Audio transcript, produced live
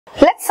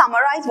Let's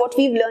summarize what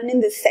we've learned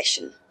in this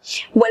session.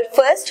 Well,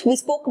 first, we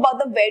spoke about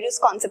the various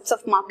concepts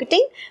of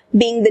marketing,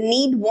 being the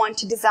need, want,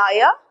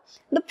 desire,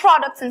 the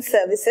products and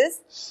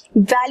services,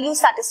 value,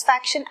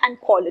 satisfaction and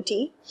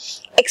quality,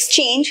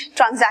 exchange,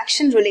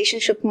 transaction,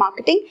 relationship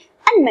marketing,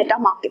 and meta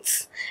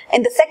markets.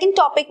 In the second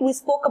topic, we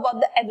spoke about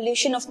the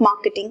evolution of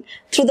marketing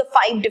through the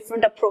 5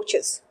 different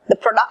approaches: the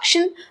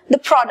production, the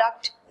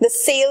product, the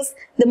sales,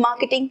 the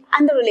marketing,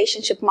 and the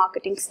relationship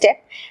marketing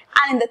step.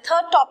 And in the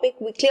third topic,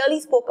 we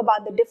clearly spoke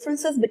about the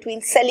differences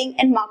between selling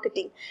and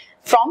marketing,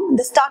 from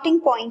the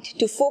starting point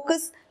to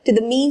focus, to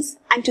the means,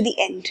 and to the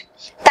end.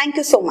 Thank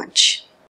you so much.